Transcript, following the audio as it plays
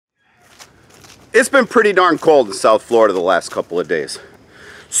It's been pretty darn cold in South Florida the last couple of days.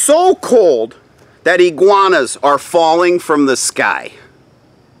 So cold that iguanas are falling from the sky.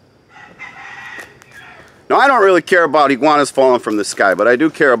 Now, I don't really care about iguanas falling from the sky, but I do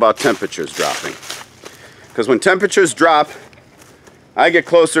care about temperatures dropping. Because when temperatures drop, I get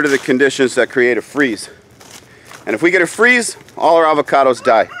closer to the conditions that create a freeze. And if we get a freeze, all our avocados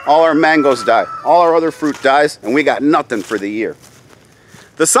die, all our mangoes die, all our other fruit dies, and we got nothing for the year.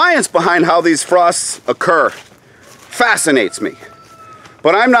 The science behind how these frosts occur fascinates me.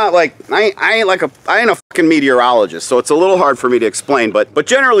 But I'm not like, I ain't a fucking meteorologist, so it's a little hard for me to explain. But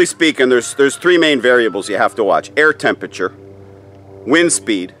generally speaking, there's three main variables you have to watch: air temperature, wind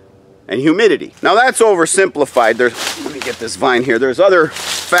speed, and humidity. Now that's oversimplified. Let me get this vine here. There's other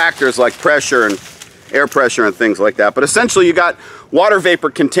factors like pressure and air pressure and things like that. But essentially you got water vapor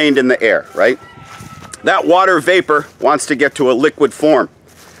contained in the air, right? That water vapor wants to get to a liquid form.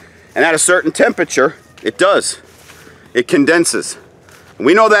 And at a certain temperature, it does. It condenses. And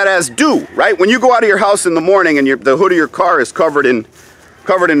we know that as dew, right? When you go out of your house in the morning and the hood of your car is covered in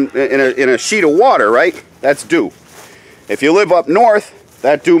a sheet of water, right? That's dew. If you live up north,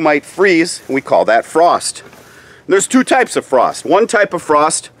 that dew might freeze, and we call that frost. And there's two types of frost. One type of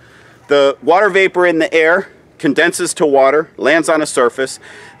frost, the water vapor in the air condenses to water, lands on a surface.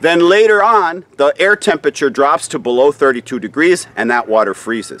 Then later on, the air temperature drops to below 32 degrees, and that water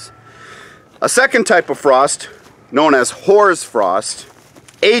freezes. A second type of frost, known as hoar's frost,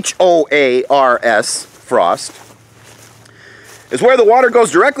 H-O-A-R-S frost, is where the water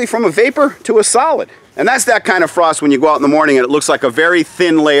goes directly from a vapor to a solid. And that's that kind of frost when you go out in the morning and it looks like a very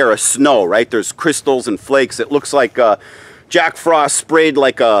thin layer of snow, right? There's crystals and flakes. It looks like Jack Frost sprayed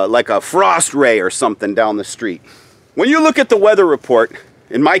like a frost ray or something down the street. When you look at the weather report,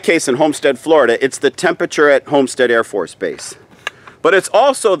 in my case in Homestead, Florida, it's the temperature at Homestead Air Force Base. But it's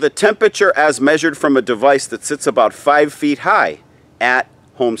also the temperature as measured from a device that sits about 5 feet high at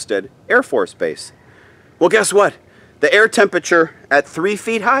Homestead Air Force Base. Well, guess what? The air temperature at 3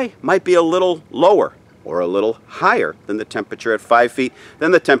 feet high might be a little lower or a little higher than the temperature at 5 feet,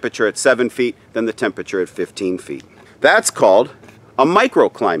 than the temperature at 7 feet, than the temperature at 15 feet. That's called a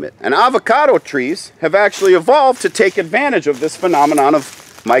microclimate. And avocado trees have actually evolved to take advantage of this phenomenon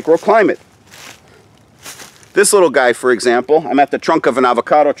of microclimate. This little guy, for example, I'm at the trunk of an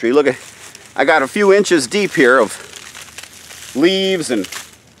avocado tree. Look at, I got a few inches deep here of leaves and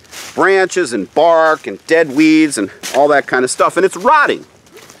branches and bark and dead weeds and all that kind of stuff. And it's rotting.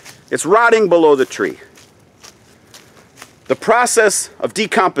 It's rotting below the tree. The process of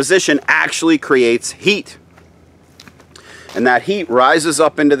decomposition actually creates heat. And that heat rises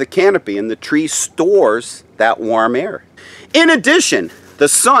up into the canopy and the tree stores that warm air. In addition, the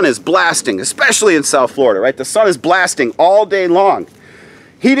sun is blasting, especially in South Florida, right? The sun is blasting all day long,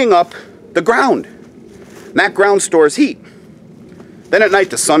 heating up the ground. And that ground stores heat. Then at night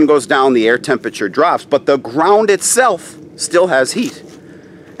the sun goes down, the air temperature drops, but the ground itself still has heat.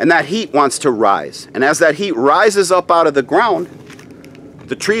 And that heat wants to rise. And as that heat rises up out of the ground,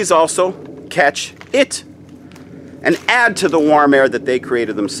 the trees also catch it and add to the warm air that they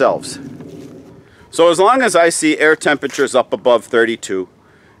created themselves. So as long as I see air temperatures up above 32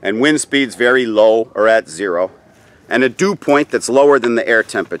 and wind speeds very low or at 0 and a dew point that's lower than the air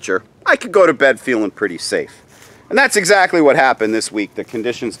temperature, I could go to bed feeling pretty safe. And that's exactly what happened this week. The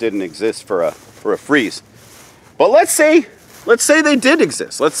conditions didn't exist for a freeze. But let's say they did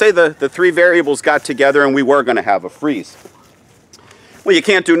exist. Let's say the three variables got together and we were going to have a freeze. Well, you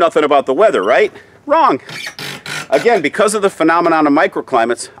can't do nothing about the weather, right? Wrong. Again, because of the phenomenon of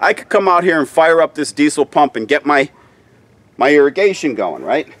microclimates, I could come out here and fire up this diesel pump and get my irrigation going,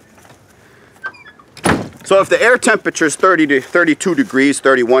 right? So if the air temperature is 30 to 32 degrees,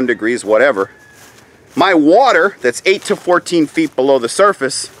 31 degrees, whatever, my water that's 8 to 14 feet below the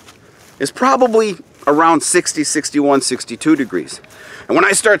surface is probably around 60, 61, 62 degrees. And when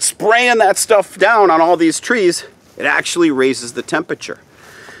I start spraying that stuff down on all these trees, it actually raises the temperature.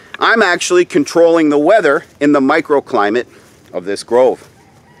 I'm actually controlling the weather in the microclimate of this grove.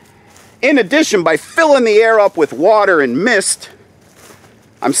 In addition, by filling the air up with water and mist,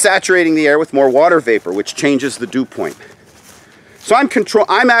 I'm saturating the air with more water vapor, which changes the dew point. So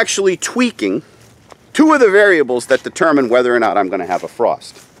I'm actually tweaking two of the variables that determine whether or not I'm going to have a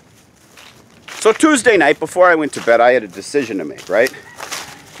frost. So Tuesday night, before I went to bed, I had a decision to make, right?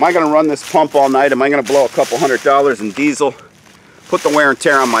 Am I going to run this pump all night? Am I going to blow a couple $100 in diesel? Put the wear and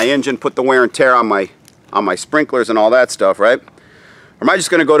tear on my engine, put the wear and tear on my sprinklers and all that stuff, right? Or am I just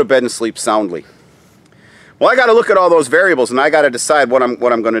going to go to bed and sleep soundly? Well, I got to look at all those variables and I got to decide what I'm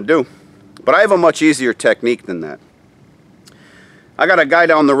going to do. But I have a much easier technique than that. I got a guy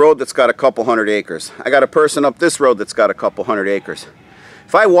down the road that's got a couple hundred acres. I got a person up this road that's got a couple hundred acres.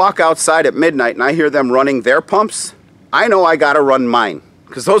 If I walk outside at midnight and I hear them running their pumps, I know I gotta run mine,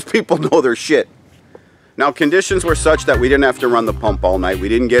 because those people know their shit. Now, conditions were such that we didn't have to run the pump all night. We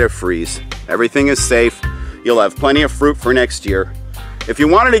didn't get a freeze. Everything is safe. You'll have plenty of fruit for next year. If you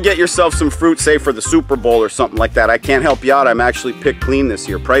wanted to get yourself some fruit, say for the Super Bowl or something like that, I can't help you out. I'm actually picked clean this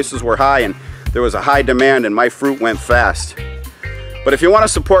year. Prices were high and there was a high demand and my fruit went fast. But if you want to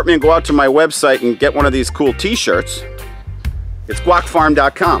support me and go out to my website and get one of these cool t-shirts, it's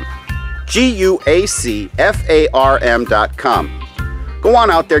guacfarm.com. GUACFARM.com. Go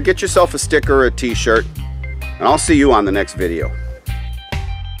on out there, get yourself a sticker or a t-shirt, and I'll see you on the next video.